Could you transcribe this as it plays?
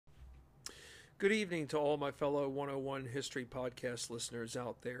Good evening to all my fellow 101 History Podcast listeners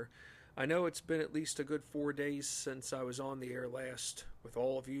out there. I know it's been at least a good 4 days since I was on the air last with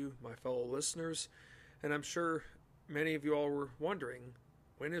all of you, my fellow listeners, and I'm sure many of you all were wondering,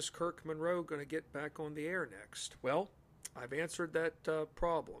 when is Kirk Monroe going to get back on the air next? Well, I've answered that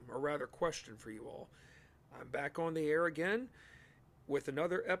problem, or rather question for you all. I'm back on the air again with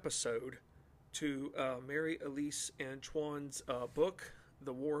another episode to Mary Elise Antoine's book,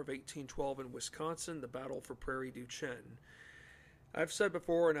 The War of 1812 in Wisconsin, The Battle for Prairie du Chien. I've said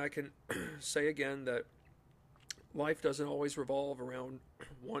before, and I can say again, that life doesn't always revolve around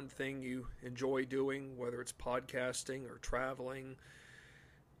one thing you enjoy doing, whether it's podcasting or traveling.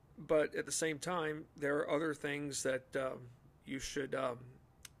 But at the same time, there are other things that you should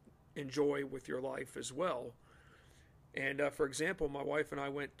enjoy with your life as well. And for example, my wife and I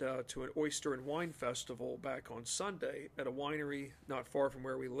went to an oyster and wine festival back on Sunday at a winery not far from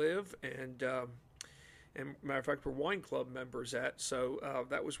where we live, and matter of fact, we're wine club members at, so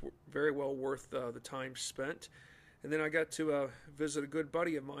that was very well worth the time spent. And then I got to visit a good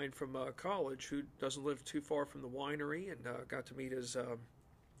buddy of mine from college who doesn't live too far from the winery, and got to meet his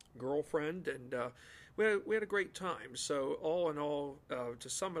girlfriend, and we had a great time. So all in all, to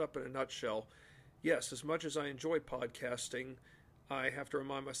sum it up in a nutshell, yes, as much as I enjoy podcasting, I have to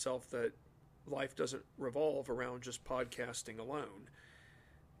remind myself that life doesn't revolve around just podcasting alone.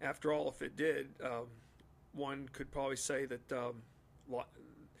 After all, if it did, one could probably say that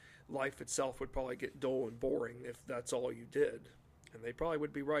life itself would probably get dull and boring if that's all you did. And they probably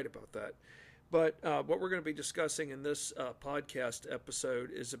would be right about that. But what we're going to be discussing in this podcast episode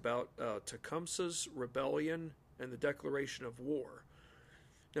is about Tecumseh's Rebellion and the Declaration of War.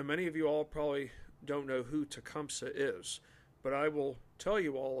 Now, many of you all probably don't know who Tecumseh is, but I will tell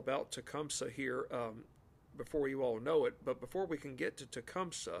you all about Tecumseh here before you all know it. But before we can get to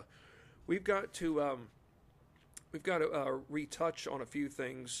Tecumseh, we've got to retouch on a few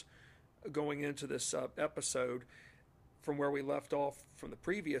things going into this episode from where we left off from the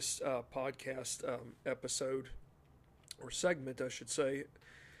previous podcast episode, or segment, I should say.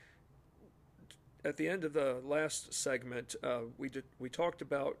 At the end of the last segment, we talked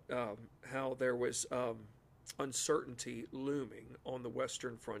about how there was uncertainty looming on the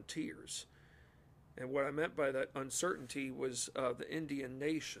western frontiers. And what I meant by that uncertainty was the Indian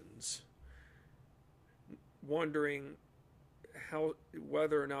nations wondering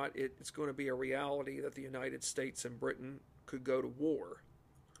whether or not it's going to be a reality that the United States and Britain could go to war.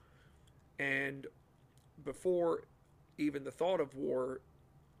 And before even the thought of war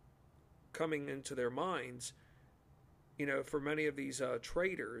coming into their minds, for many of these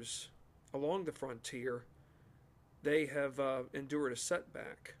traders along the frontier, they have endured a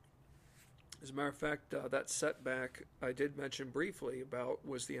setback. As a matter of fact, that setback I did mention briefly about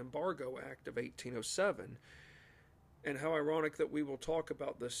was the Embargo Act of 1807. And how ironic that we will talk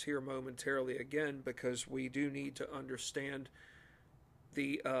about this here momentarily again, because we do need to understand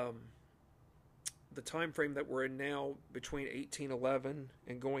the time frame that we're in now between 1811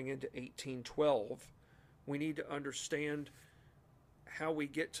 and going into 1812. We need to understand how we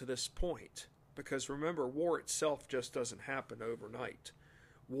get to this point, because remember, war itself just doesn't happen overnight.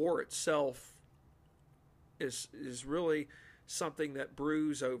 War itself is really something that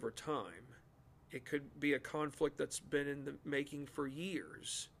brews over time. It could be a conflict that's been in the making for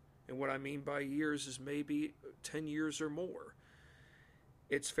years. And what I mean by years is maybe 10 years or more.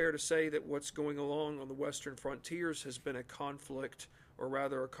 It's fair to say that what's going along on the western frontiers has been a conflict, or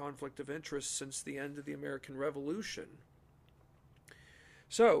rather a conflict of interest, since the end of the American Revolution.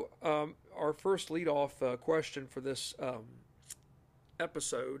 So, our first lead-off question for this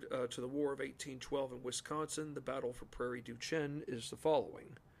episode to the War of 1812 in Wisconsin, the Battle for Prairie du Chien, is the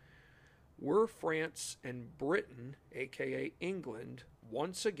following. Were France and Britain, aka England,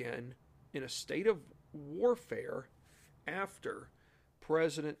 once again in a state of warfare after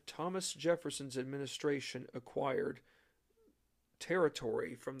President Thomas Jefferson's administration acquired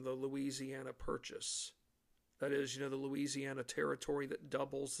territory from the Louisiana Purchase? That is, the Louisiana Territory that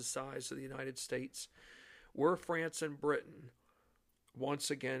doubles the size of the United States. Were France and Britain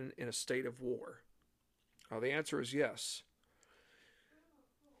once again in a state of war? The answer is yes.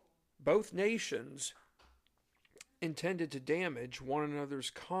 Both nations intended to damage one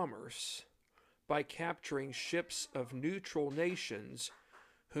another's commerce by capturing ships of neutral nations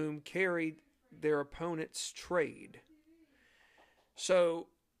whom carried their opponents' trade. So,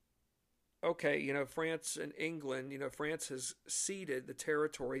 okay, France and England, France has ceded the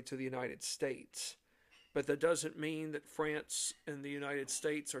territory to the United States. But that doesn't mean that France and the United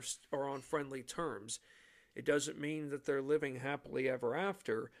States are on friendly terms. It doesn't mean that they're living happily ever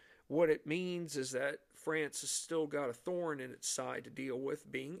after. What it means is that France has still got a thorn in its side to deal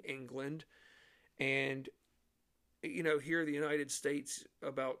with, being England. And, here the United States,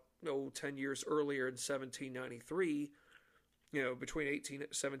 about 10 years earlier in 1793, between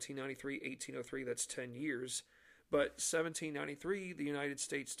 1793 1803, that's 10 years. But 1793, the United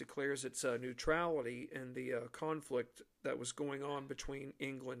States declares its neutrality in the conflict that was going on between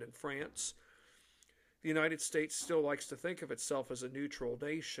England and France. The United States still likes to think of itself as a neutral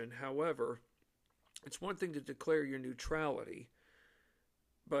nation. However, it's one thing to declare your neutrality,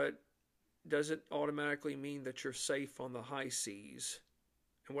 but does it automatically mean that you're safe on the high seas?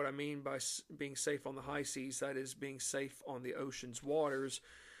 And what I mean by being safe on the high seas, that is being safe on the ocean's waters,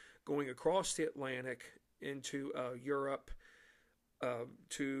 going across the Atlantic into Europe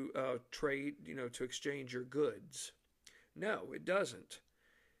to trade, to exchange your goods. No, it doesn't.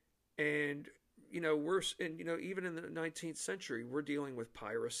 And even in the 19th century, we're dealing with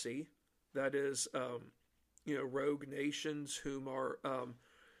piracy. That is, rogue nations whom are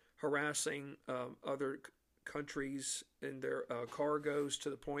harassing other countries in their cargoes, to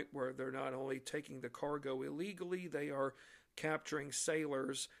the point where they're not only taking the cargo illegally, they are capturing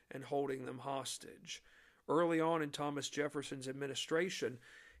sailors and holding them hostage. Early on in Thomas Jefferson's administration,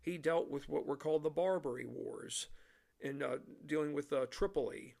 he dealt with what were called the Barbary Wars, in dealing with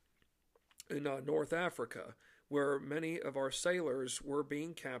Tripoli in North Africa, where many of our sailors were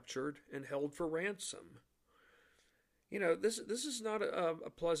being captured and held for ransom. This is not a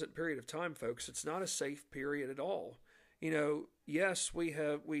pleasant period of time, folks. It's not a safe period at all. Yes, we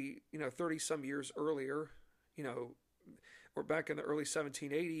 30 some years earlier, or back in the early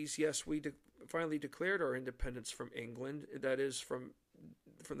 1780s, yes, we finally declared our independence from England. That is, from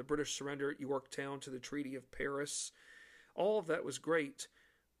the British surrender at Yorktown to the Treaty of Paris. All of that was great.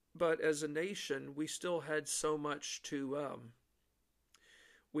 But as a nation, we still had so much to,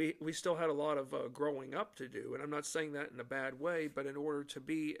 we still had a lot of growing up to do. And I'm not saying that in a bad way, but in order to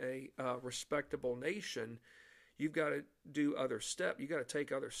be a respectable nation, you've got to do other steps. You've got to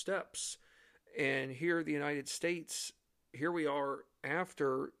take other steps. And here, the United States, here we are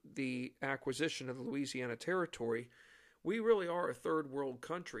after the acquisition of the Louisiana Territory. We really are a third world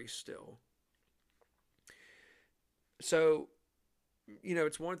country still. So,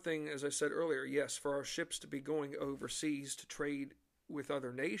 it's one thing, as I said earlier, yes, for our ships to be going overseas to trade with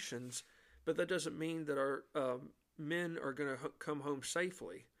other nations, but that doesn't mean that our men are going to come home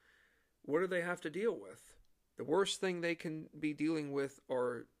safely. What do they have to deal with? The worst thing they can be dealing with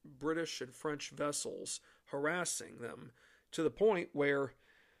are British and French vessels harassing them, to the point where,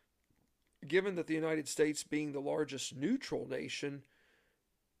 given that the United States, being the largest neutral nation,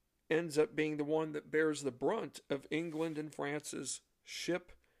 ends up being the one that bears the brunt of England and France's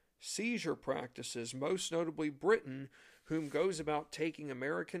ship seizure practices, most notably Britain, whom goes about taking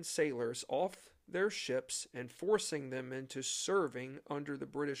American sailors off their ships and forcing them into serving under the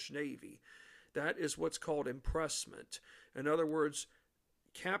British Navy. That is what's called impressment. In other words,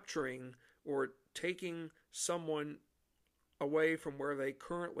 capturing or taking someone away from where they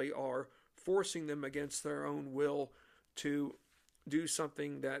currently are, forcing them against their own will to do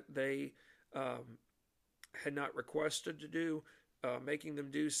something that they had not requested to do, making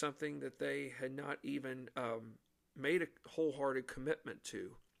them do something that they had not even made a wholehearted commitment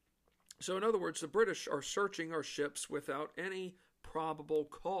to. So in other words, the British are searching our ships without any probable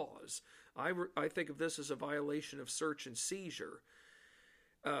cause. I think of this as a violation of search and seizure.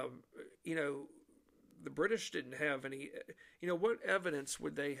 The British didn't have any, what evidence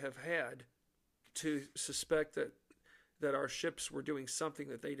would they have had to suspect that our ships were doing something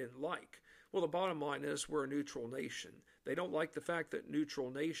that they didn't like? Well, the bottom line is we're a neutral nation. They don't like the fact that neutral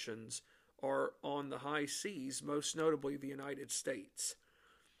nations are on the high seas, most notably the United States.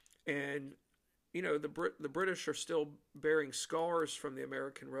 And, the British are still bearing scars from the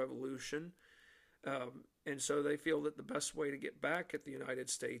American Revolution. And so they feel that the best way to get back at the United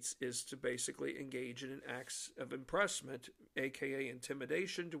States is to basically engage in acts of impressment, aka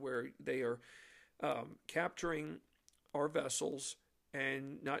intimidation, to where they are capturing our vessels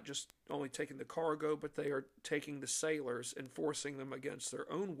and not just only taking the cargo, but they are taking the sailors and forcing them against their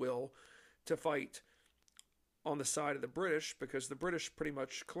own will to fight on the side of the British, because the British pretty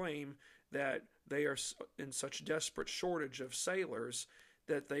much claim that they are in such desperate shortage of sailors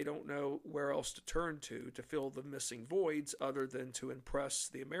that they don't know where else to turn to fill the missing voids, other than to impress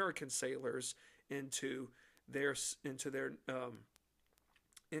the American sailors into their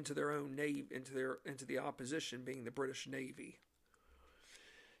own navy, into the opposition, being the British Navy.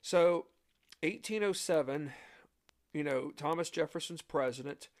 So 1807, Thomas Jefferson's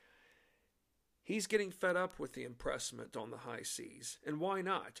president. He's getting fed up with the impressment on the high seas. And why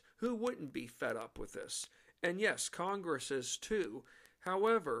not? Who wouldn't be fed up with this? And yes, Congress is too.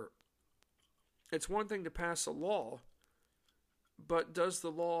 However, it's one thing to pass a law, but does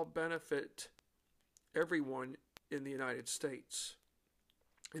the law benefit everyone in the United States?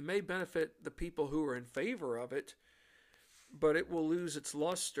 It may benefit the people who are in favor of it, but it will lose its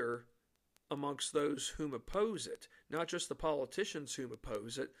luster amongst those whom oppose it. Not just the politicians whom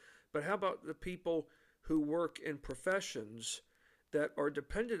oppose it, but how about the people who work in professions that are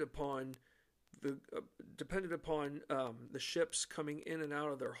dependent upon the ships coming in and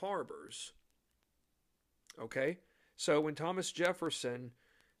out of their harbors? Okay, so when Thomas Jefferson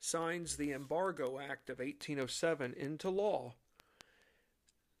signs the Embargo Act of 1807 into law,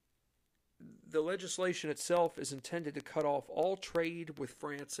 the legislation itself is intended to cut off all trade with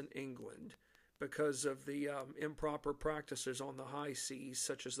France and England because of the improper practices on the high seas,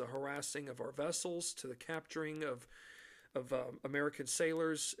 such as the harassing of our vessels to the capturing of American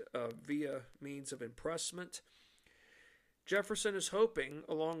sailors via means of impressment. Jefferson is hoping,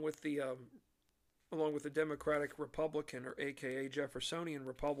 along with the Democratic Republican, or AKA Jeffersonian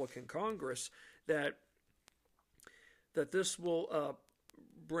Republican Congress, that this will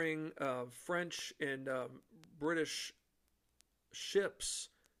bring French and British ships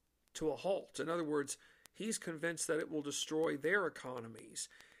to a halt. In other words, he's convinced that it will destroy their economies,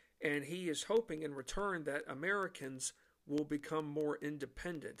 and he is hoping in return that Americans will become more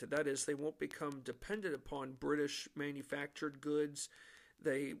independent. That is, they won't become dependent upon British manufactured goods.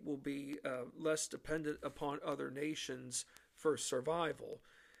 They will be less dependent upon other nations for survival.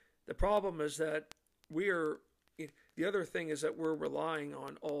 The problem is that the other thing is that we're relying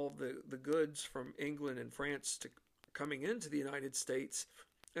on all the goods from England and France coming into the United States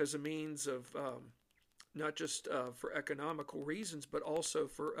as a means of not just for economical reasons, but also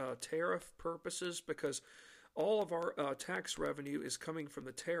for tariff purposes, because all of our tax revenue is coming from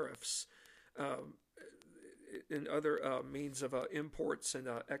the tariffs and other means of imports and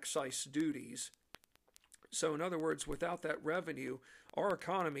excise duties. So in other words, without that revenue, our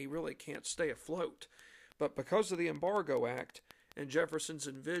economy really can't stay afloat. But because of the Embargo Act and Jefferson's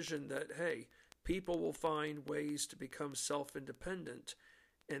envision that, hey, people will find ways to become self-independent,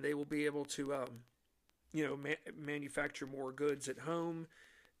 and they will be able to, manufacture more goods at home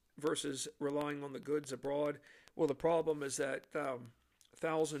versus relying on the goods abroad. Well, the problem is that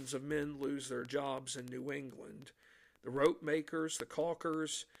thousands of men lose their jobs in New England. The rope makers, the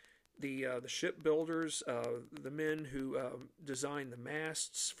caulkers, the shipbuilders, the men who design the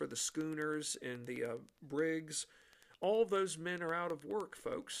masts for the schooners and the brigs, all of those men are out of work,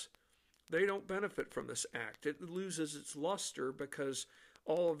 folks. They don't benefit from this act. It loses its luster because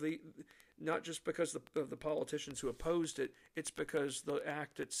not just because of the politicians who opposed it, it's because the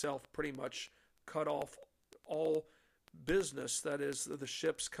act itself pretty much cut off all business, that is, the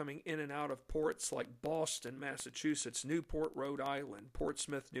ships coming in and out of ports like Boston, Massachusetts, Newport, Rhode Island,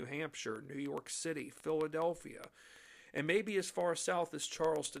 Portsmouth, New Hampshire, New York City, Philadelphia, and maybe as far south as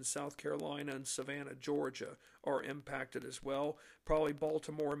Charleston, South Carolina, and Savannah, Georgia are impacted as well. Probably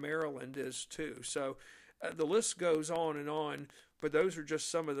Baltimore, Maryland is too. So the list goes on, but those are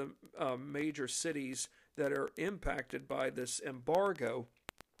just some of the major cities that are impacted by this embargo,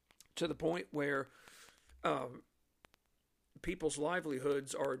 to the point where people's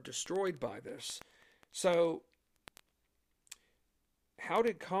livelihoods are destroyed by this. So how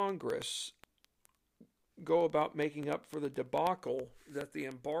did Congress go about making up for the debacle that the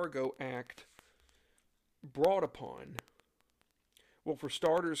Embargo Act brought upon? Well, for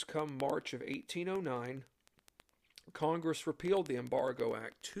starters, come March of 1809, Congress repealed the Embargo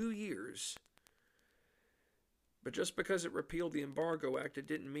Act 2 years. But just because it repealed the Embargo Act, it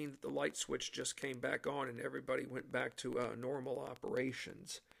didn't mean that the light switch just came back on and everybody went back to normal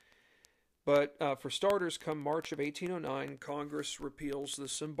operations. But for starters, come March of 1809, Congress repeals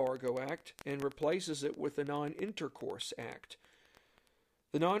this Embargo Act and replaces it with the Non-Intercourse Act.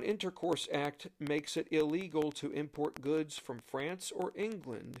 The Non-Intercourse Act makes it illegal to import goods from France or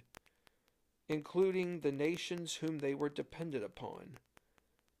England, including the nations whom they were dependent upon.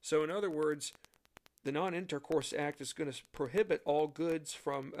 So in other words, the Non-Intercourse Act is going to prohibit all goods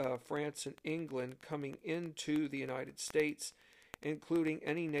from France and England coming into the United States, including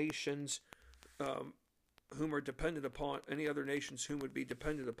any nations whom are dependent upon, any other nations whom would be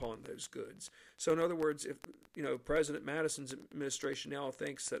dependent upon those goods. So in other words, if President Madison's administration now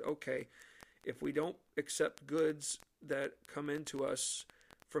thinks that, okay, if we don't accept goods that come into us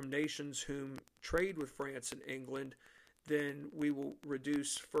from nations whom trade with France and England, then we will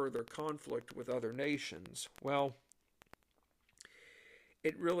reduce further conflict with other nations. Well,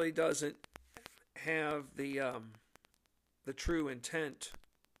 it really doesn't have the true intent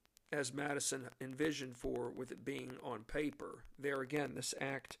as Madison envisioned for, with it being on paper. There again, this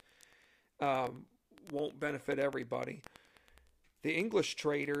act won't benefit everybody. The English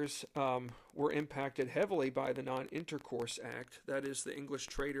traders were impacted heavily by the Non-Intercourse Act, that is, the English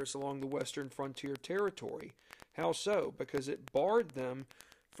traders along the western frontier territory. How so? Because it barred them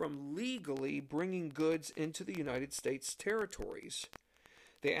from legally bringing goods into the United States territories.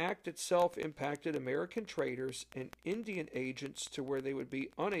 The act itself impacted American traders and Indian agents to where they would be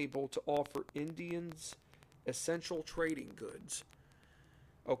unable to offer Indians essential trading goods.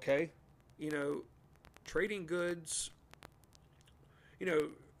 Okay? Trading goods,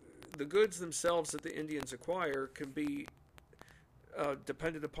 the goods themselves that the Indians acquire can be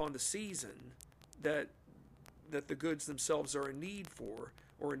dependent upon the season that the goods themselves are in need for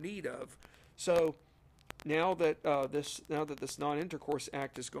or in need of. So now that this Non-Intercourse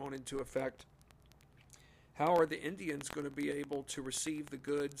Act has gone into effect, how are the Indians going to be able to receive the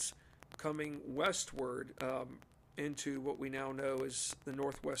goods coming westward into what we now know as the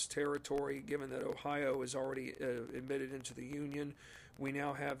Northwest Territory, given that Ohio is already admitted into the Union? We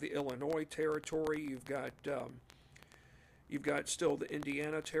now have the Illinois Territory. You've got still the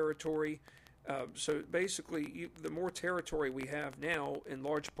Indiana Territory. So basically, the more territory we have now, in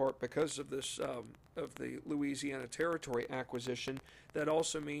large part because of this of the Louisiana Territory acquisition, that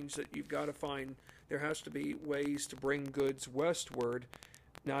also means that you've got to find, there has to be ways to bring goods westward,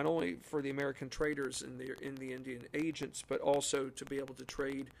 not only for the American traders and the Indian agents, but also to be able to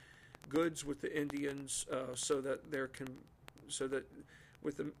trade goods with the Indians, so that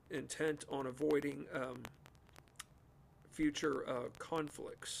with the intent on avoiding future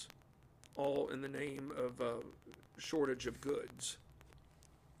conflicts, all in the name of shortage of goods.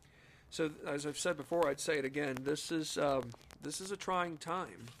 So, as I've said before, I'd say it again. This is a trying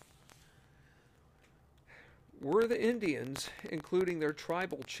time. Were the Indians, including their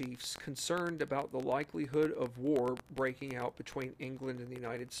tribal chiefs, concerned about the likelihood of war breaking out between England and the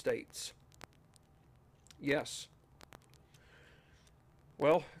United States? Yes.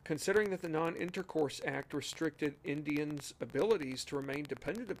 Well, considering that the Non-Intercourse Act restricted Indians' abilities to remain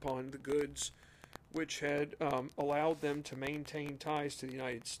dependent upon the goods which had allowed them to maintain ties to the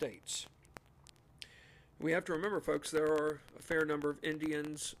United States. We have to remember, folks, there are a fair number of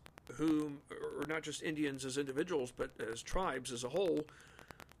Indians whom, or not just Indians as individuals, but as tribes as a whole,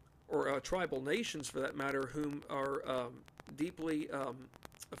 or tribal nations for that matter, whom are deeply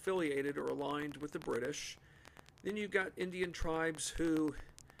affiliated or aligned with the British. Then you've got Indian tribes who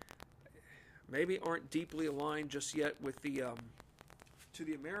maybe aren't deeply aligned just yet with the to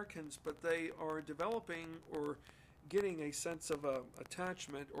the Americans, but they are developing or getting a sense of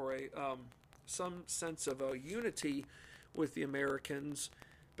attachment or some sense of unity with the Americans,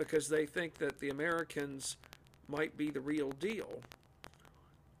 because they think that the Americans might be the real deal.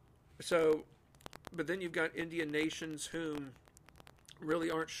 So, but then you've got Indian nations whom really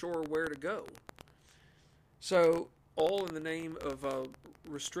aren't sure where to go. So, all in the name of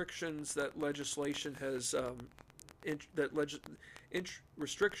restrictions that legislation has,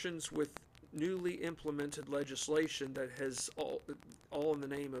 restrictions with newly implemented legislation that has all in the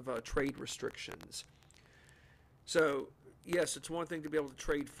name of trade restrictions. So, yes, it's one thing to be able to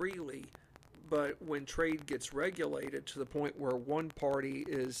trade freely, but when trade gets regulated to the point where one party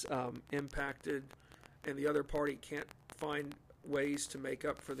is impacted and the other party can't find ways to make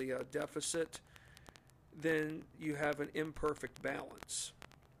up for the deficit, then you have an imperfect balance.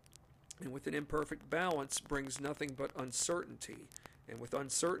 And with an imperfect balance brings nothing but uncertainty. And with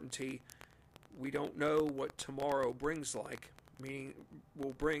uncertainty, we don't know what tomorrow brings like, meaning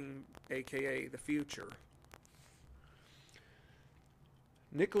will bring, aka the future.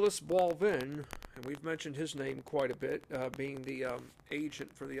 Nicholas Boivin, and we've mentioned his name quite a bit, being the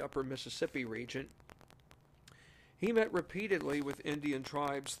agent for the upper Mississippi region, he met repeatedly with Indian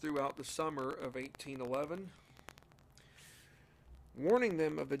tribes throughout the summer of 1811, warning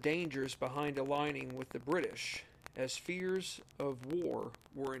them of the dangers behind aligning with the British, as fears of war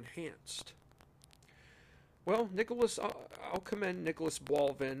were enhanced. Well, I'll commend Nicholas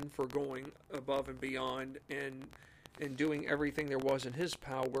Boivin for going above and beyond and doing everything there was in his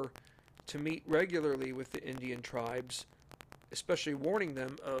power to meet regularly with the Indian tribes, especially warning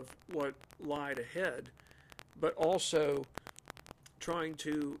them of what lied ahead, but also trying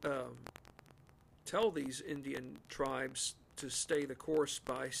to tell these Indian tribes to stay the course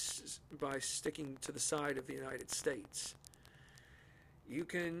by sticking to the side of the United States. You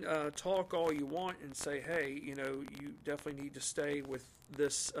can talk all you want and say, hey, you definitely need to stay with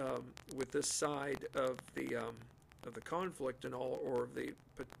this side of of the conflict and all, or of the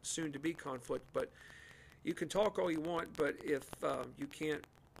soon to be conflict. But you can talk all you want, but if you can't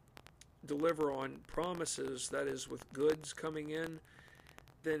deliver on promises, that is, with goods coming in,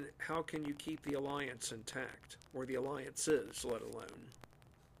 then how can you keep the alliance intact, or the alliances, let alone?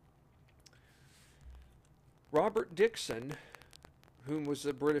 Robert Dixon, whom was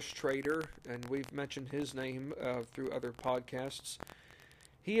a British trader, and we've mentioned his name through other podcasts,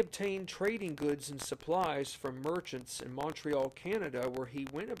 he obtained trading goods and supplies from merchants in Montreal, Canada, where he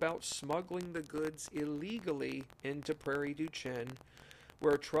went about smuggling the goods illegally into Prairie du Chien,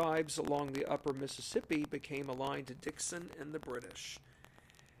 where tribes along the upper Mississippi became aligned to Dixon and the British.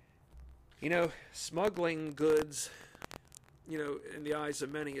 Smuggling goods, in the eyes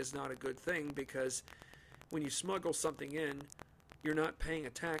of many is not a good thing, because when you smuggle something in, you're not paying a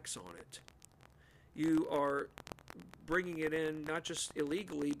tax on it. You are bringing it in not just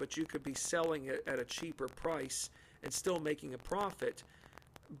illegally, but you could be selling it at a cheaper price and still making a profit.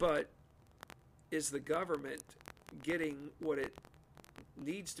 But is the government getting what it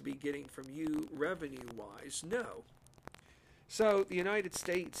needs to be getting from you revenue-wise? No. So the United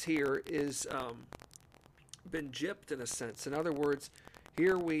States here is been gypped in a sense. In other words,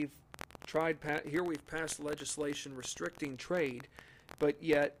 here we've passed legislation restricting trade, but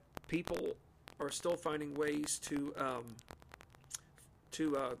yet people are still finding ways to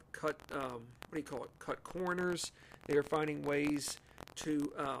cut cut corners. They are finding ways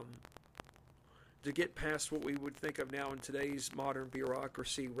to get past what we would think of now in today's modern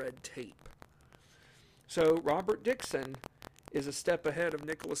bureaucracy, red tape. So Robert Dixon is a step ahead of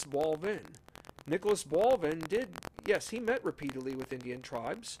Nicholas Boivin. Nicholas Boivin he met repeatedly with Indian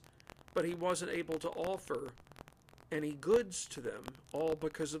tribes, but he wasn't able to offer any goods to them, all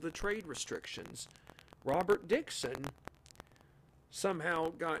because of the trade restrictions. Robert Dixon somehow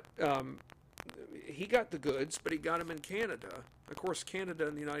got the goods, but he got them in Canada. Of course, Canada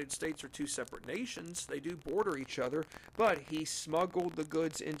and the United States are two separate nations. They do border each other, but he smuggled the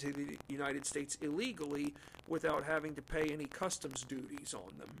goods into the United States illegally without having to pay any customs duties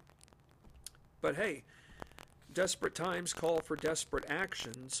on them. But hey, desperate times call for desperate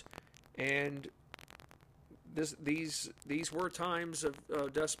actions, and these were times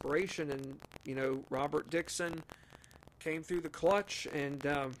of desperation, and Robert Dixon came through the clutch, and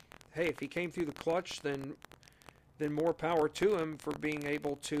hey, if he came through the clutch, then more power to him for being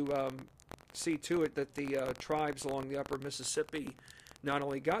able to see to it that the tribes along the upper Mississippi not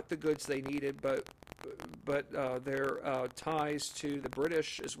only got the goods they needed, but their ties to the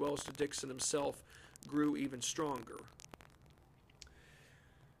British as well as to Dixon himself grew even stronger.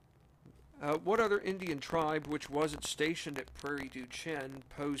 What other Indian tribe which wasn't stationed at Prairie du Chien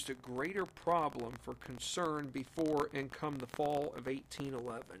posed a greater problem for concern before and come the fall of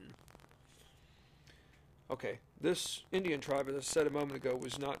 1811? Okay, this Indian tribe, as I said a moment ago,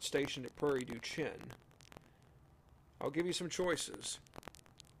 was not stationed at Prairie du Chien. I'll give you some choices.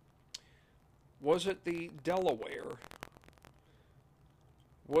 Was it the Delaware?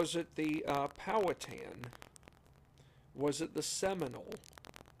 Was it the Powhatan? Was it the Seminole?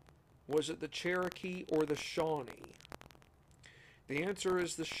 Was it the Cherokee or the Shawnee? The answer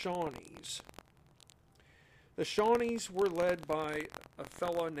is the Shawnees. The Shawnees were led by a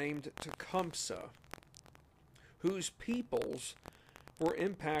fellow named Tecumseh, whose peoples were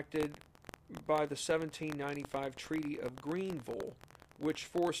impacted by the 1795 Treaty of Greenville, which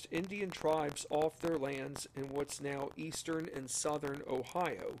forced Indian tribes off their lands in what's now eastern and southern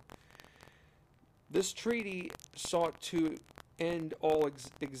Ohio. This treaty sought to end all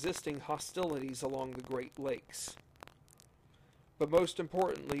existing hostilities along the Great Lakes. But most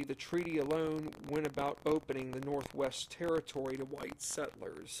importantly, the treaty alone went about opening the Northwest Territory to white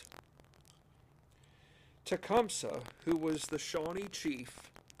settlers. Tecumseh, who was the Shawnee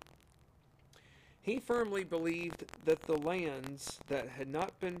chief, he firmly believed that the lands that had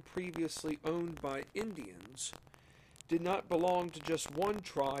not been previously owned by Indians did not belong to just one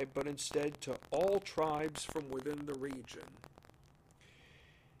tribe, but instead to all tribes from within the region.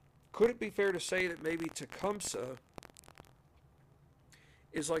 Could it be fair to say that maybe Tecumseh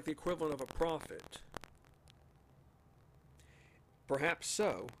is like the equivalent of a prophet? Perhaps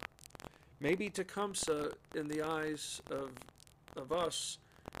so. Maybe Tecumseh, in the eyes of us,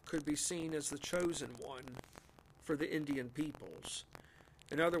 could be seen as the chosen one for the Indian peoples.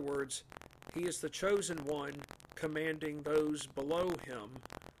 In other words, he is the chosen one commanding those below him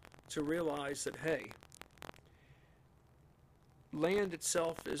to realize that, hey, land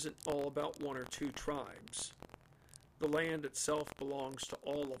itself isn't all about one or two tribes. The land itself belongs to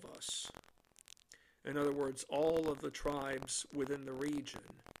all of us. In other words, all of the tribes within the region,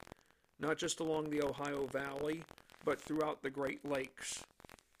 not just along the Ohio Valley, but throughout the Great Lakes.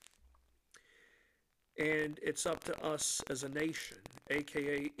 And it's up to us as a nation,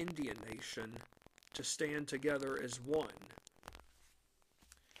 aka Indian Nation, to stand together as one.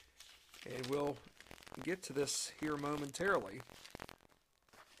 And we'll get to this here momentarily.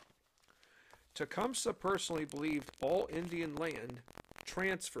 Tecumseh personally believed all Indian land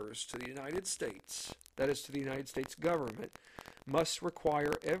transfers to the United States, that is to the United States government, must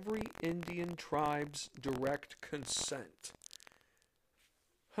require every Indian tribe's direct consent.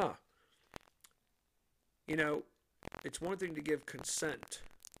 Huh. You know, it's one thing to give consent,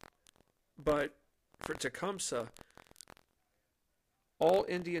 but for Tecumseh, all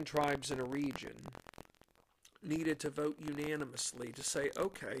Indian tribes in a region needed to vote unanimously to say,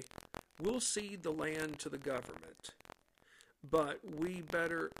 okay, we'll cede the land to the government, but we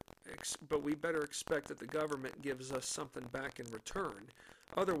better expect that the government gives us something back in return.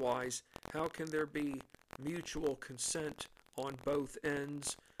 Otherwise, how can there be mutual consent on both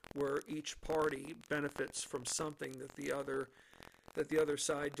ends, where each party benefits from something that the other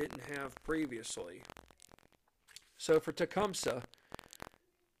side didn't have previously? So for Tecumseh,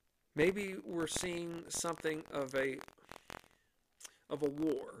 maybe we're seeing something of a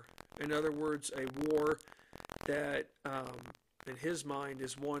war. In other words, a war that, in his mind,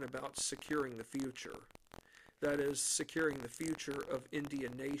 is one about securing the future. That is, securing the future of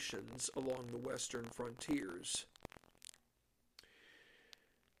Indian nations along the western frontiers.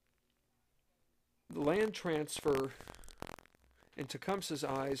 The land transfer, in Tecumseh's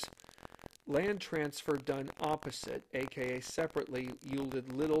eyes, land transfer done opposite, aka separately,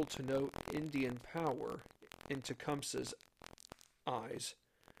 yielded little to no Indian power in Tecumseh's eyes.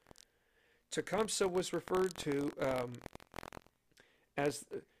 Tecumseh was referred to as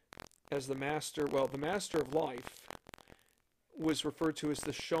the master, the master of life was referred to as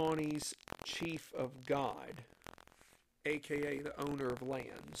the Shawnee's chief of God, aka the owner of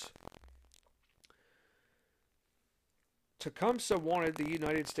lands. Tecumseh wanted the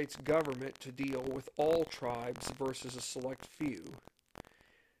United States government to deal with all tribes versus a select few.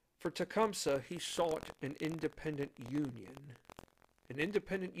 For Tecumseh, he sought an independent union. An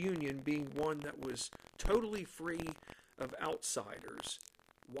independent union being one that was totally free of outsiders,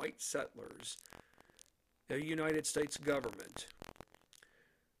 white settlers, the United States government.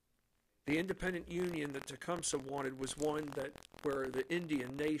 The independent union that Tecumseh wanted was one that where the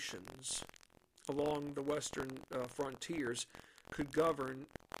Indian nations along the western frontiers could govern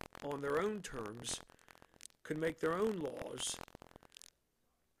on their own terms, could make their own laws,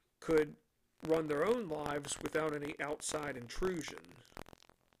 could run their own lives without any outside intrusion.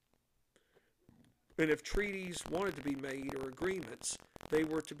 And if treaties wanted to be made or agreements, they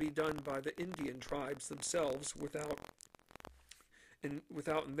were to be done by the Indian tribes themselves without in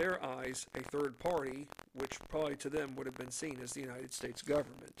their eyes a third party, which probably to them would have been seen as the United States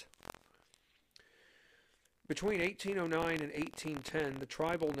government. Between 1809 and 1810, the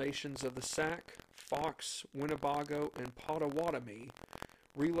tribal nations of the Sac, Fox, Winnebago, and Potawatomi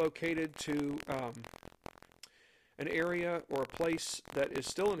relocated to an area or a place that is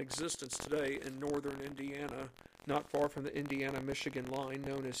still in existence today in northern Indiana, not far from the Indiana-Michigan line,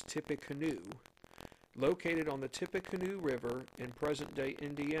 known as Tippecanoe, located on the Tippecanoe River in present-day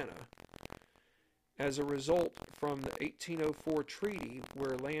Indiana. As a result, from the 1804 treaty,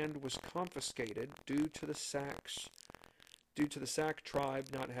 where land was confiscated due to the Sac tribe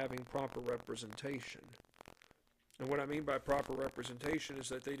not having proper representation. And what I mean by proper representation is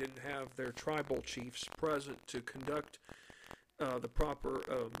that they didn't have their tribal chiefs present to conduct the proper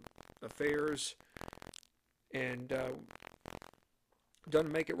affairs, and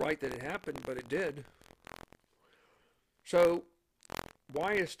doesn't make it right that it happened, but it did. So,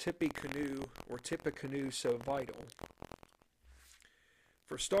 why is Tippecanoe so vital?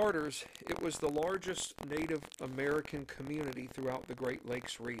 For starters, it was the largest Native American community throughout the Great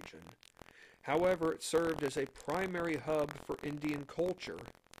Lakes region. However, it served as a primary hub for Indian culture,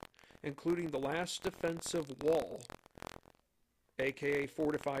 including the last defensive wall, aka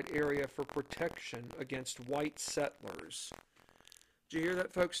fortified area for protection against white settlers. Did you hear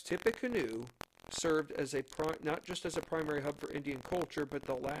that, folks? Tippecanoe served as not just as a primary hub for Indian culture, but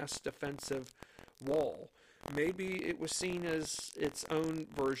the last defensive wall. Maybe it was seen as its own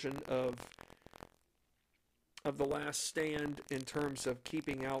version of the last stand in terms of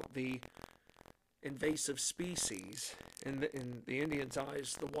keeping out the invasive species, in the Indians'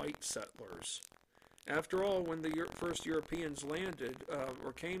 eyes, the white settlers. After all, when the first Europeans landed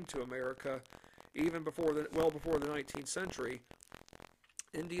or came to America, even before the 19th century,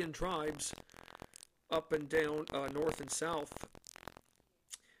 Indian tribes up and down, north and south,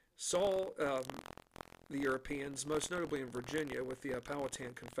 saw the Europeans, most notably in Virginia with the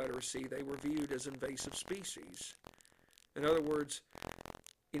Powhatan Confederacy, they were viewed as invasive species. In other words,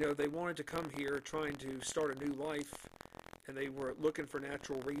 they wanted to come here trying to start a new life, and they were looking for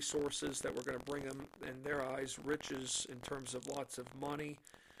natural resources that were going to bring them, in their eyes, riches in terms of lots of money.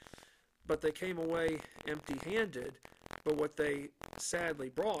 But they came away empty-handed, but what they sadly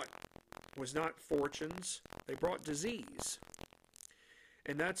brought was not fortunes, they brought disease.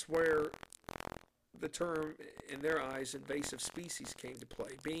 And that's where the term, in their eyes, invasive species came to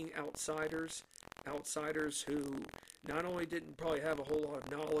play. Being outsiders who not only didn't probably have a whole lot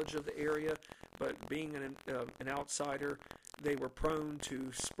of knowledge of the area, but being an outsider, they were prone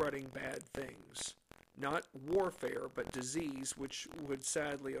to spreading bad things. Not warfare, but disease, which would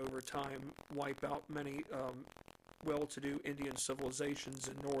sadly over time wipe out many well-to-do Indian civilizations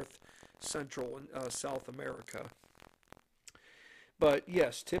in North, Central, and South America. But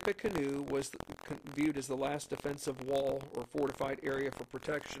yes, Tippecanoe was viewed as the last defensive wall or fortified area for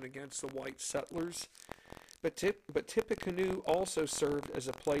protection against the white settlers. But Tippecanoe also served as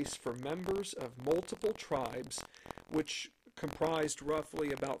a place for members of multiple tribes, which comprised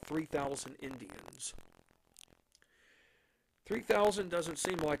roughly about 3,000 Indians. 3,000 doesn't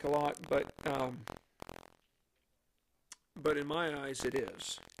seem like a lot, but in my eyes it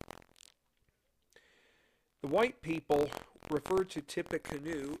is. The white people referred to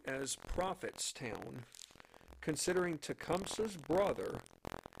Tippecanoe as Prophetstown, considering Tecumseh's brother,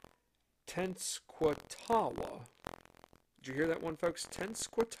 Tenskwatawa, did you hear that one, folks?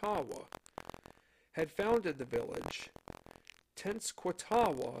 Tenskwatawa had founded the village.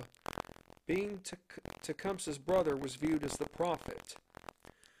 Tenskwatawa, being Tecumseh's brother, was viewed as the prophet.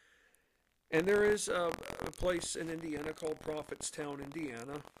 And there is a place in Indiana called Prophetstown,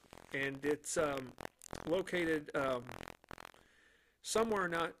 Indiana, and it's located somewhere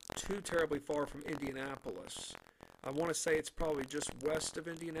not too terribly far from Indianapolis. I want to say it's probably just west of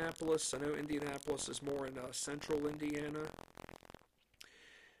Indianapolis. I know Indianapolis is more in central Indiana.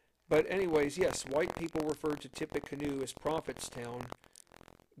 But anyways, yes, white people referred to Tippecanoe as Prophetstown,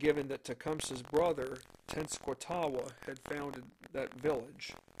 given that Tecumseh's brother, Tenskwatawa, had founded that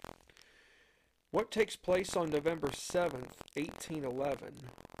village. What takes place on November 7th, 1811?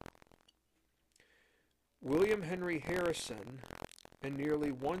 William Henry Harrison and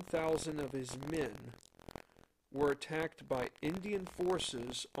nearly 1,000 of his men were attacked by Indian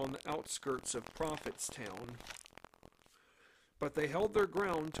forces on the outskirts of Prophetstown, but they held their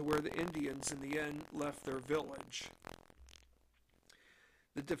ground to where the Indians in the end left their village.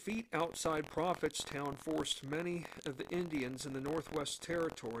 The defeat outside Prophetstown forced many of the Indians in the Northwest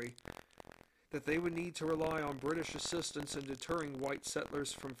Territory that they would need to rely on British assistance in deterring white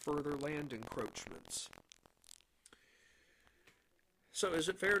settlers from further land encroachments. So is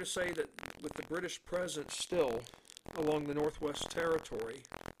it fair to say that with the British presence still along the Northwest Territory,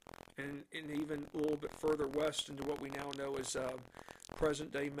 and even a little bit further west into what we now know as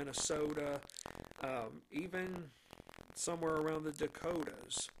present-day Minnesota, even somewhere around the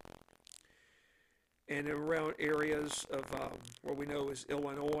Dakotas, and around areas of what we know as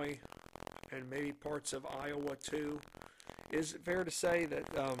Illinois, and maybe parts of Iowa too, is it fair to say that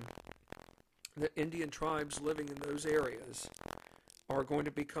the Indian tribes living in those areas are going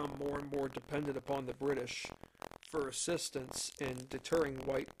to become more and more dependent upon the British for assistance in deterring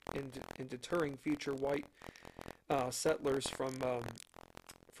deterring future white settlers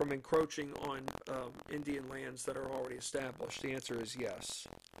from encroaching on Indian lands that are already established? The answer is yes.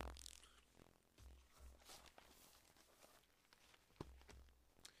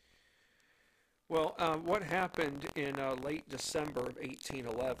 Well, what happened in late December of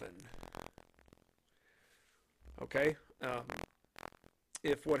 1811? Okay,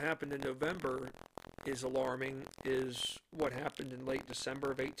 if what happened in November is alarming, is what happened in late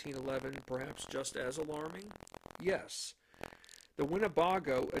December of 1811 perhaps just as alarming? Yes. The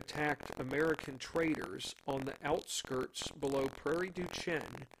Winnebago attacked American traders on the outskirts below Prairie du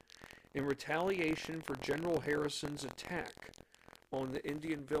Chien in retaliation for General Harrison's attack on the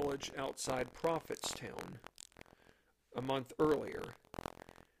Indian village outside Prophetstown a month earlier.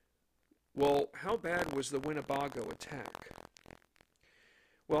 Well, how bad was the Winnebago attack?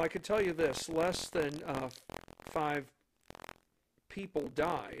 Well, I can tell you this, less than 5 people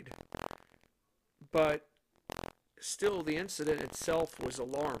died, but still the incident itself was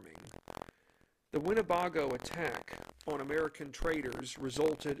alarming. The Winnebago attack on American traders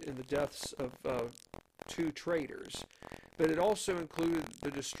resulted in the deaths of 2 traders, but it also included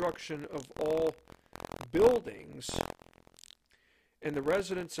the destruction of all buildings And the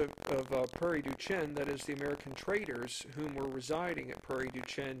residents of Prairie du Chien, that is the American traders whom were residing at Prairie du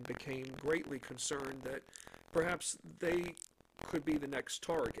Chien, became greatly concerned that perhaps they could be the next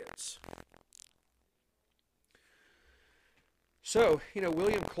targets. So,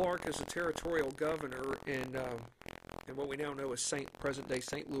 William Clark is a territorial governor in what we now know as present-day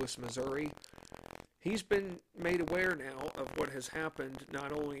St. Louis, Missouri. He's been made aware now of what has happened,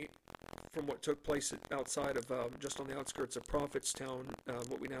 not only from what took place outside of, just on the outskirts of Prophetstown,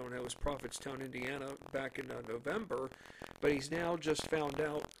 what we now know as Prophetstown, Indiana, back in November, but he's now just found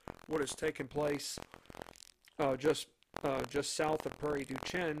out what has taken place just south of Prairie du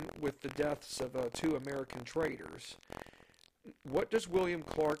Chien with the deaths of 2 American traders. What does William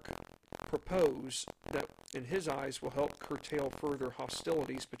Clark propose that, in his eyes, will help curtail further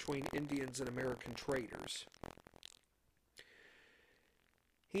hostilities between Indians and American traders?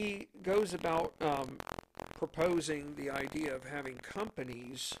 He goes about proposing the idea of having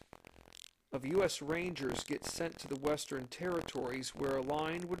companies of U.S. Rangers get sent to the Western Territories where a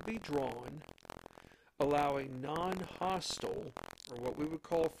line would be drawn, allowing non-hostile, or what we would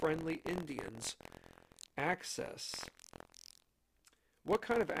call friendly Indians, access. What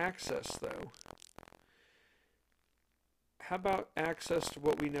kind of access, though? How about access to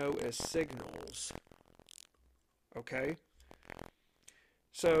what we know as signals? Okay?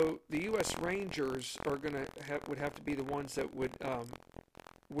 So the U.S. Rangers are would have to be the ones that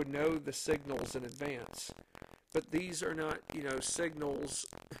would know the signals in advance. But these are not, signals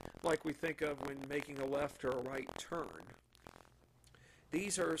like we think of when making a left or a right turn.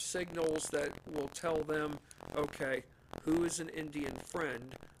 These are signals that will tell them, okay, who is an Indian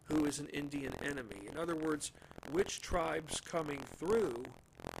friend, who is an Indian enemy. In other words, which tribes coming through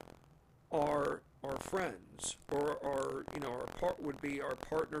are our friends, or would be our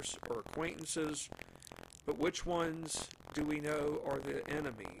partners or acquaintances, but which ones do we know are the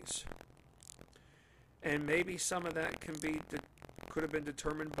enemies? And maybe some of that could have been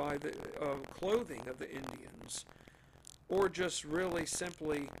determined by the clothing of the Indians, or just really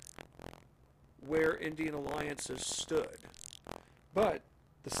simply where Indian alliances stood. But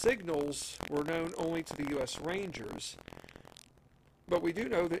the signals were known only to the U.S. Rangers. But we do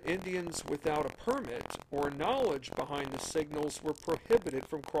know that Indians without a permit or knowledge behind the signals were prohibited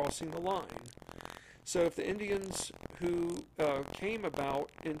from crossing the line. So if the Indians who came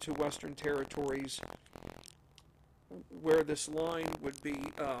about into Western Territories where this line would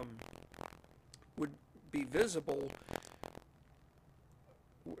be visible,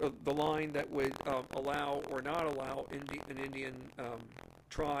 the line that would allow or not allow an Indian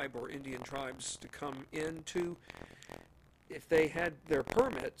tribe or Indian tribes to come into, if they had their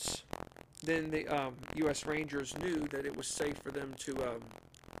permits, then the U.S. Rangers knew that it was safe for them to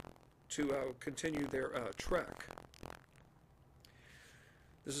continue their trek.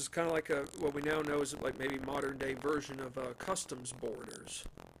 This is kind of like what we now know is like maybe modern day version of customs borders.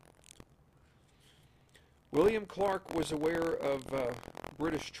 William Clark was aware of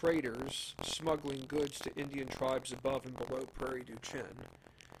British traders smuggling goods to Indian tribes above and below Prairie du Chien.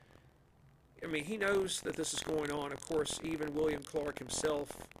 I mean, he knows that this is going on. Of course, even William Clark himself,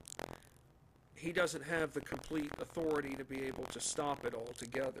 he doesn't have the complete authority to be able to stop it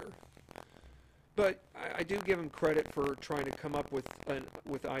altogether. But I do give him credit for trying to come up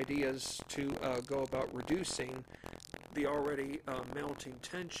with ideas to go about reducing the already mounting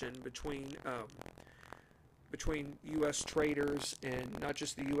tension between U.S. traders, and not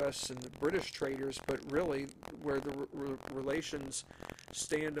just the U.S. and the British traders, but really where the relations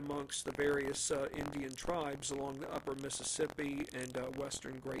stand amongst the various Indian tribes along the upper Mississippi and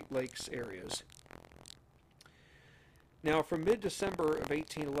western Great Lakes areas. Now, from mid-December of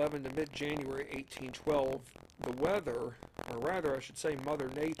 1811 to mid-January 1812, the weather, or rather I should say Mother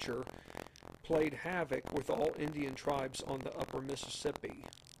Nature, played havoc with all Indian tribes on the upper Mississippi.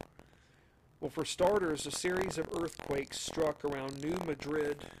 Well, for starters, a series of earthquakes struck around New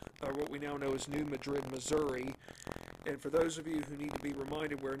Madrid, what we now know as New Madrid, Missouri. And for those of you who need to be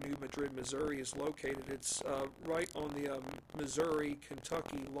reminded where New Madrid, Missouri is located, it's right on the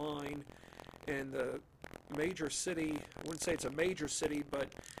Missouri-Kentucky line, and the major city, I wouldn't say it's a major city, but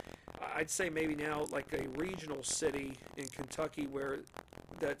I'd say maybe now like a regional city in Kentucky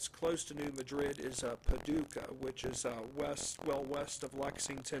that's close to New Madrid is Paducah, which is west of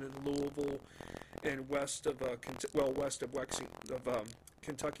Lexington and Louisville, and west of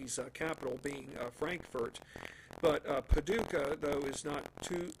Kentucky's capital being Frankfort. But Paducah, though, is not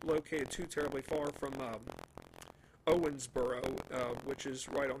located too terribly far from Owensboro, which is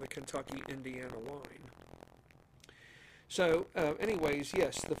right on the Kentucky-Indiana line. So, anyways,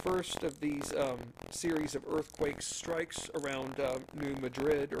 yes, the first of these series of earthquakes strikes around New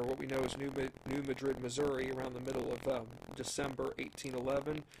Madrid, or what we know as New Madrid, Missouri, around the middle of December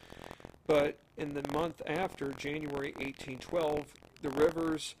 1811. But in the month after, January 1812, the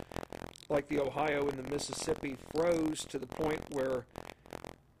rivers like the Ohio and the Mississippi froze to the point where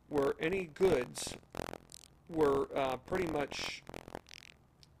any goods were pretty much,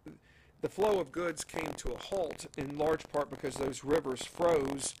 the flow of goods came to a halt, in large part because those rivers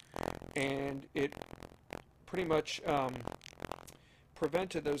froze, and it pretty much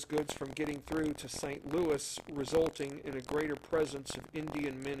prevented those goods from getting through to St. Louis, resulting in a greater presence of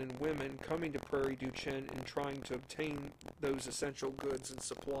Indian men and women coming to Prairie du Chien and trying to obtain those essential goods and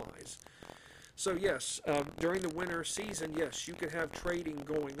supplies. So yes, during the winter season, yes, you could have trading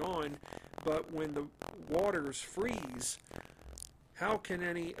going on, but when the waters freeze, how can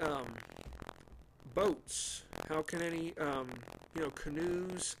any boats, how can any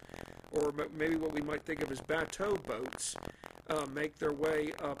canoes, or maybe what we might think of as bateau boats, make their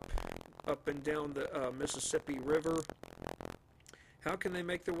way up and down the Mississippi River? How can they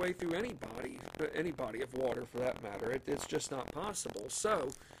make their way through any body of water, for that matter? It's just not possible. So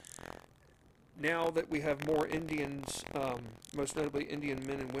now that we have more Indians, most notably Indian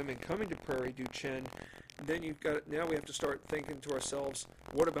men and women, coming to Prairie du Chien, then now we have to start thinking to ourselves,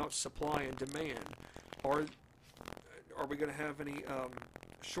 what about supply and demand? Are we going to have any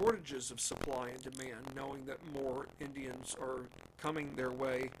shortages of supply and demand, knowing that more Indians are coming their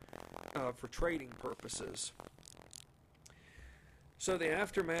way for trading purposes? So the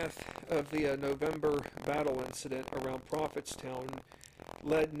aftermath of the November battle incident around Prophetstown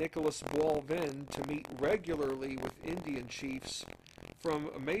led Nicholas Boivin to meet regularly with Indian chiefs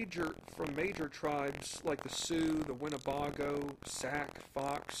from major tribes like the Sioux, the Winnebago, Sac,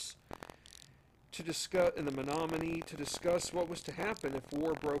 Fox, to discuss, and the Menominee, to discuss what was to happen if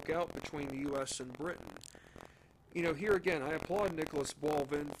war broke out between the U.S. and Britain. Here again, I applaud Nicholas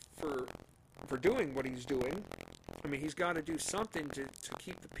Boivin for doing what he's doing. I mean, he's got to do something to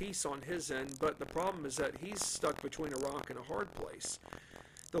keep the peace on his end, but the problem is that he's stuck between a rock and a hard place.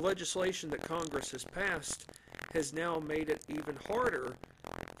 The legislation that Congress has passed has now made it even harder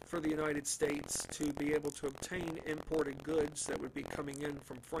for the United States to be able to obtain imported goods that would be coming in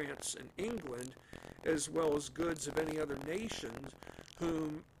from France and England, as well as goods of any other nations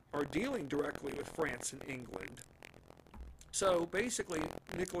whom are dealing directly with France and England. So basically,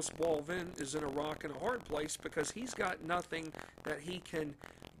 Nicholas Boivin is in a rock and a hard place because he's got nothing that he can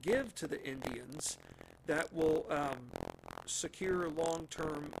give to the Indians that will secure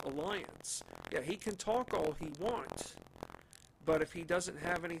long-term alliance. Yeah, he can talk all he wants, but if he doesn't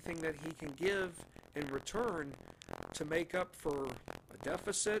have anything that he can give in return to make up for a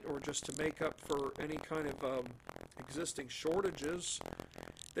deficit or just to make up for any kind of existing shortages,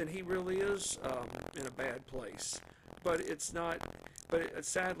 then he really is in a bad place. But it's not. But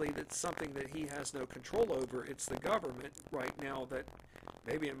sadly, that's something that he has no control over. It's the government right now that,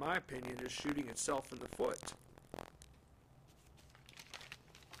 maybe in my opinion, is shooting itself in the foot.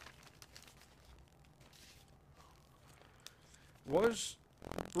 Was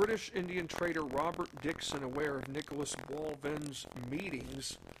British Indian trader Robert Dixon aware of Nicholas Boivin's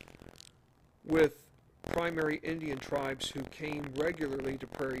meetings with primary Indian tribes who came regularly to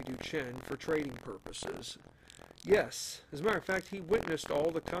Prairie du Chien for trading purposes? Yes. As a matter of fact, he witnessed all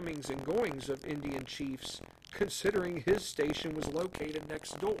the comings and goings of Indian chiefs, considering his station was located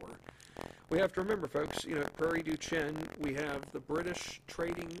next door. We have to remember, folks, at Prairie du Chien, we have the British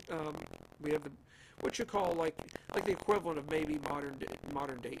trading, we have what you call like the equivalent of maybe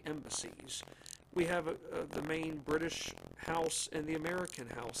modern day embassies. We have the main British house and the American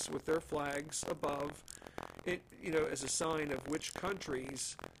house with their flags above, it, as a sign of which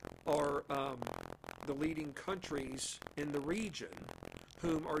countries are the leading countries in the region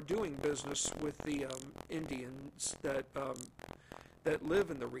whom are doing business with the Indians that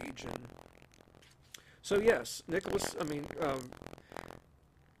live in the region. So yes,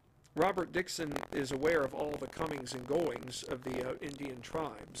 Robert Dixon is aware of all the comings and goings of the Indian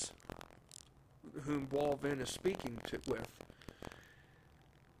tribes whom Boivin is speaking with.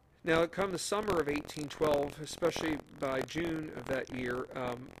 Now, come the summer of 1812, especially by June of that year,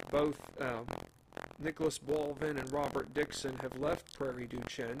 both Nicholas Boivin and Robert Dixon have left Prairie du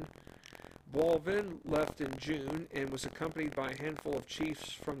Chien. Boivin left in June and was accompanied by a handful of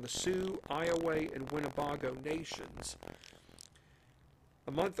chiefs from the Sioux, Iowa, and Winnebago nations.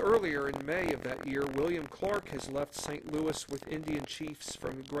 A month earlier, in May of that year, William Clark has left St. Louis with Indian chiefs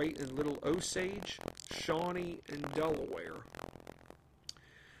from Great and Little Osage, Shawnee, and Delaware.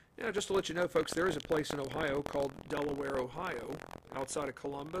 Now, just to let you know, folks, there is a place in Ohio called Delaware, Ohio, outside of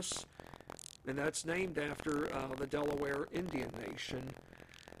Columbus, and that's named after the Delaware Indian Nation.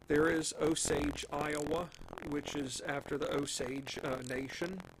 There is Osage, Iowa, which is after the Osage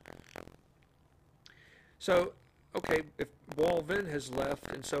Nation. So, okay, if Walvin has left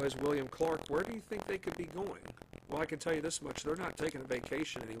and so has William Clark, where do you think they could be going? Well, I can tell you this much, they're not taking a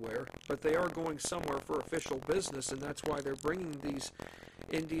vacation anywhere, but they are going somewhere for official business, and that's why they're bringing these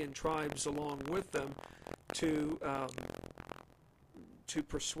Indian tribes along with them to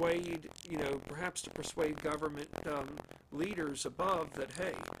persuade, perhaps to persuade government leaders above that,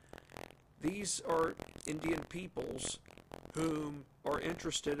 hey, these are Indian peoples whom are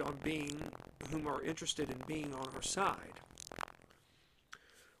interested in being on our side.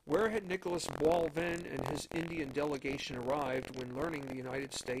 Where had Nicholas Walvin and his Indian delegation arrived when learning the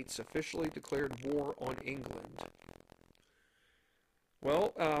United States officially declared war on England?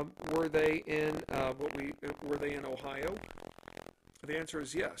 Well, were they in Ohio? The answer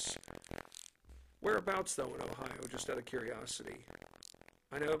is yes. Whereabouts, though, in Ohio, just out of curiosity?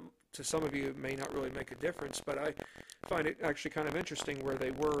 I know to some of you it may not really make a difference, but I find it actually kind of interesting where they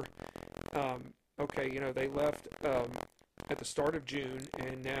were. They left at the start of June,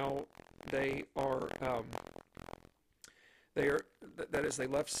 and now they are. They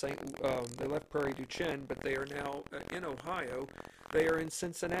left they left Prairie du Chien, but they are now in Ohio. They are in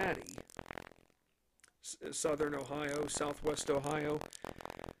Cincinnati, southern Ohio, southwest Ohio.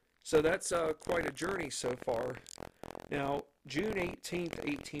 So that's quite a journey so far. Now, June 18th,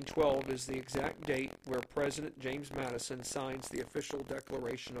 1812 is the exact date where President James Madison signs the official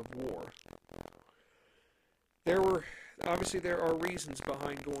declaration of war. There are reasons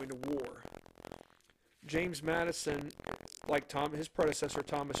behind going to war. James Madison, like his predecessor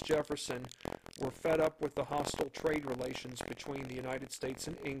Thomas Jefferson, were fed up with the hostile trade relations between the United States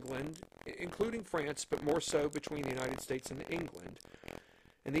and England, including France, but more so between the United States and England.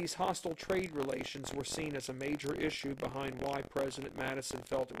 And these hostile trade relations were seen as a major issue behind why President Madison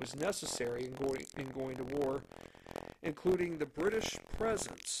felt it was necessary in going to war, including the British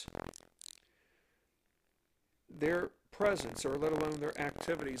presence. Their presence, or let alone their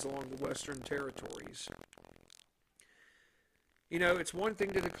activities along the Western territories. It's one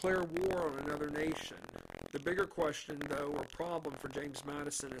thing to declare war on another nation. The bigger question, though, or problem for James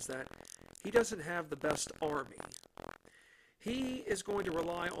Madison is that he doesn't have the best army. He is going to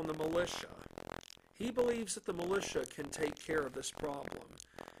rely on the militia. He believes that the militia can take care of this problem.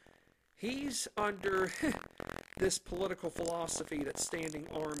 He's under this political philosophy that standing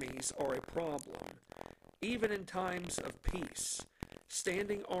armies are a problem. Even in times of peace,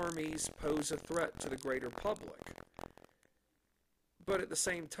 standing armies pose a threat to the greater public. But at the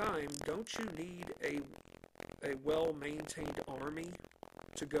same time, don't you need a well-maintained army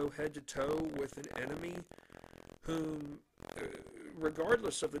to go head-to-toe with an enemy whom,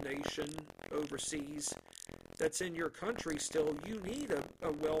 regardless of the nation overseas that's in your country still, you need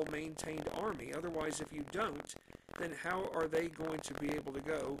a well-maintained army. Otherwise, if you don't, then how are they going to be able to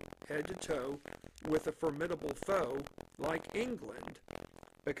go head-to-toe with a formidable foe like England?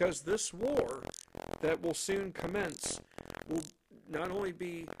 Because this war that will soon commence will not only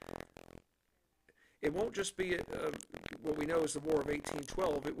be, it won't just be what we know as the War of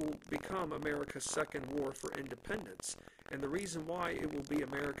 1812, it will become America's second war for independence. And the reason why it will be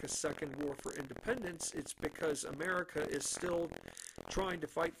America's second war for independence is because America is still trying to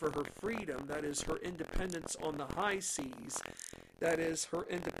fight for her freedom, that is her independence on the high seas, that is her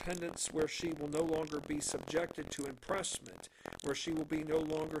independence where she will no longer be subjected to impressment, where she will be no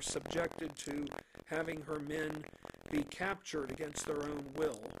longer subjected to having her men be captured against their own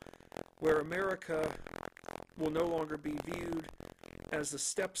will, where America will no longer be viewed as the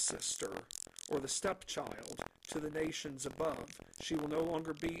stepsister or the stepchild to the nations above. She will no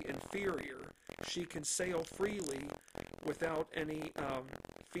longer be inferior. She can sail freely without any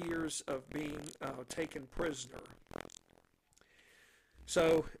fears of being taken prisoner.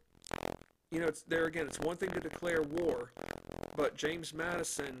 So, it's one thing to declare war, but James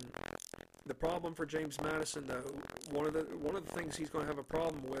Madison, the problem for James Madison, though, one of the things he's going to have a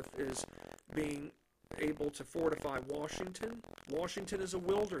problem with is being able to fortify Washington. Washington is a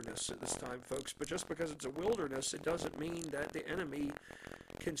wilderness at this time, folks, but just because it's a wilderness, it doesn't mean that the enemy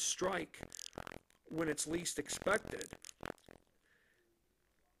can strike when it's least expected.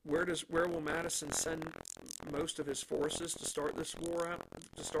 Where will Madison send most of his forces to start this war?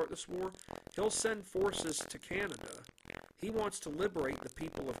 He'll send forces to Canada. He wants to liberate the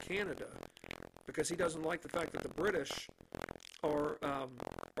people of Canada because he doesn't like the fact that the British are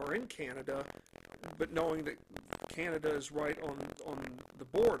in Canada, but knowing that Canada is right on the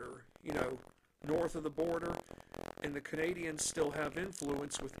border, north of the border, and the Canadians still have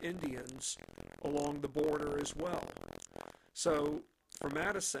influence with Indians along the border as well. So for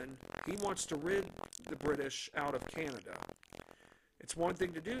Madison, he wants to rid the British out of Canada. It's one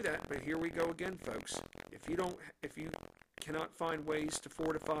thing to do that, but here we go again, folks. If you cannot find ways to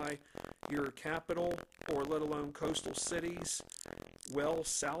fortify your capital, or let alone coastal cities, well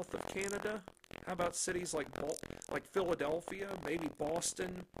south of Canada, how about cities like Philadelphia, maybe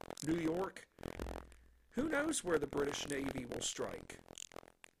Boston, New York? Who knows where the British Navy will strike?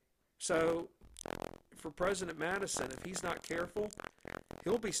 So, for President Madison, if he's not careful,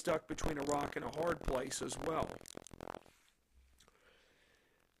 he'll be stuck between a rock and a hard place as well.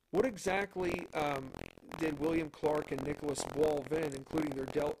 What exactly did William Clark and Nicholas Boivin, including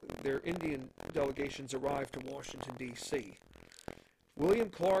their Indian delegations, arrive to Washington, D.C.? William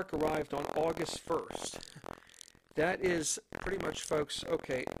Clark arrived on August 1st. That is pretty much, folks,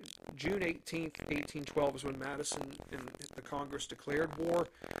 okay, June 18th, 1812 is when Madison and the Congress declared war.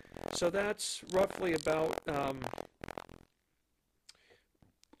 So that's roughly about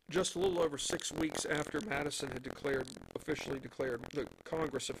just a little over 6 weeks after Madison had the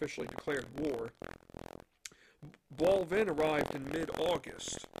Congress officially declared war. Boivin arrived in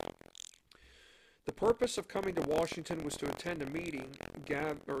mid-August. The purpose of coming to Washington was to attend a meeting,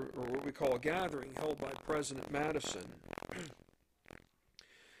 or what we call a gathering, held by President Madison.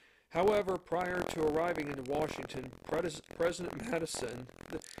 However, prior to arriving into Washington, President Madison,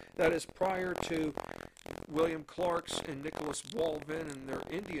 that is prior to William Clark's and Nicholas Boivin and their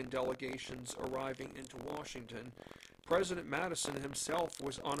Indian delegations arriving into Washington, President Madison himself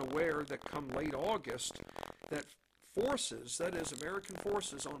was unaware that come late August, that forces, that is American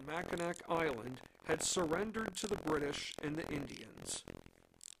forces on Mackinac Island, had surrendered to the British and the Indians.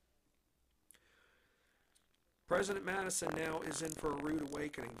 President Madison now is in for a rude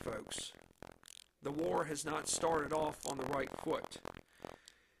awakening, folks. The war has not started off on the right foot.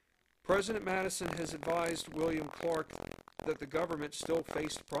 President Madison has advised William Clark that the government still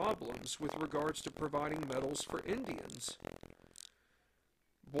faced problems with regards to providing medals for Indians.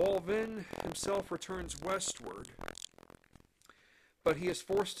 Boivin himself returns westward, but he is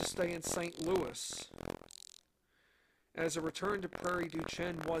forced to stay in St. Louis, as a return to Prairie du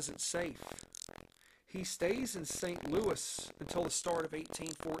Chien wasn't safe. He stays in St. Louis until the start of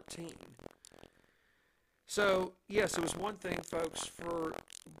 1814. So, yes, it was one thing, folks, for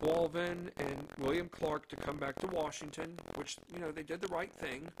Boivin and William Clark to come back to Washington, which, they did the right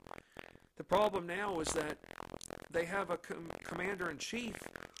thing. The problem now is that they have a commander-in-chief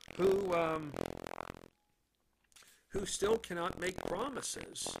who still cannot make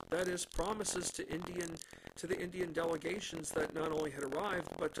promises. That is, promises to the Indian delegations that not only had arrived,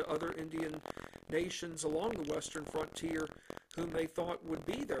 but to other Indian nations along the western frontier whom they thought would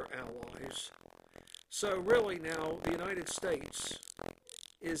be their allies. So really now, the United States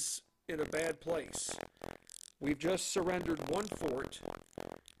is in a bad place. We've just surrendered one fort,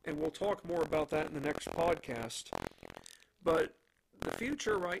 and we'll talk more about that in the next podcast. But the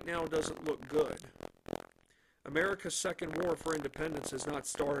future right now doesn't look good. America's second war for independence has not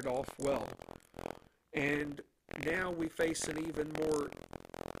started off well. And now we face an even more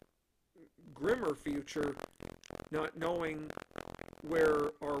grimmer future, not knowing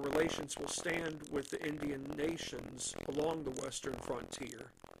where our relations will stand with the Indian nations along the western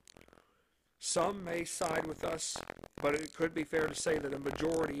frontier. Some may side with us, but it could be fair to say that a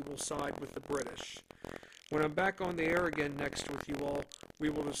majority will side with the British. When I'm back on the air again next with you all,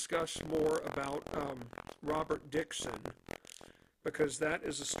 we will discuss more about Robert Dixon, because that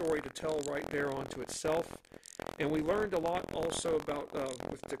is a story to tell right there onto itself. And we learned a lot also about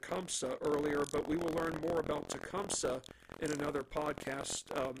with Tecumseh earlier, but we will learn more about Tecumseh in another podcast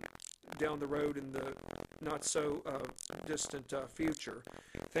down the road in the not so distant future.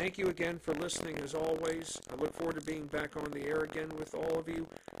 Thank you again for listening as always. I look forward to being back on the air again with all of you.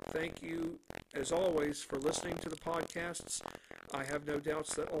 Thank you as always for listening to the podcasts. I have no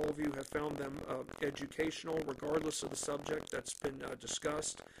doubts that all of you have found them educational regardless of the subject that's been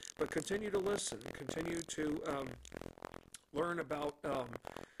discussed. But continue to listen. Continue to learn about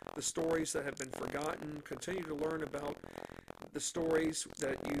the stories that have been forgotten. Continue to learn about the stories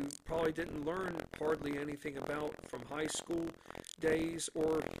that you probably didn't learn hardly anything about from high school days,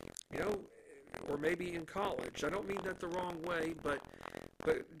 or or maybe in college. I don't mean that the wrong way, but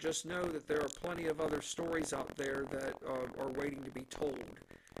just know that there are plenty of other stories out there that are waiting to be told,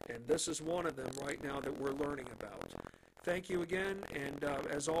 and this is one of them right now that we're learning about. Thank you again, and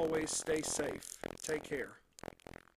as always, stay safe. Take care.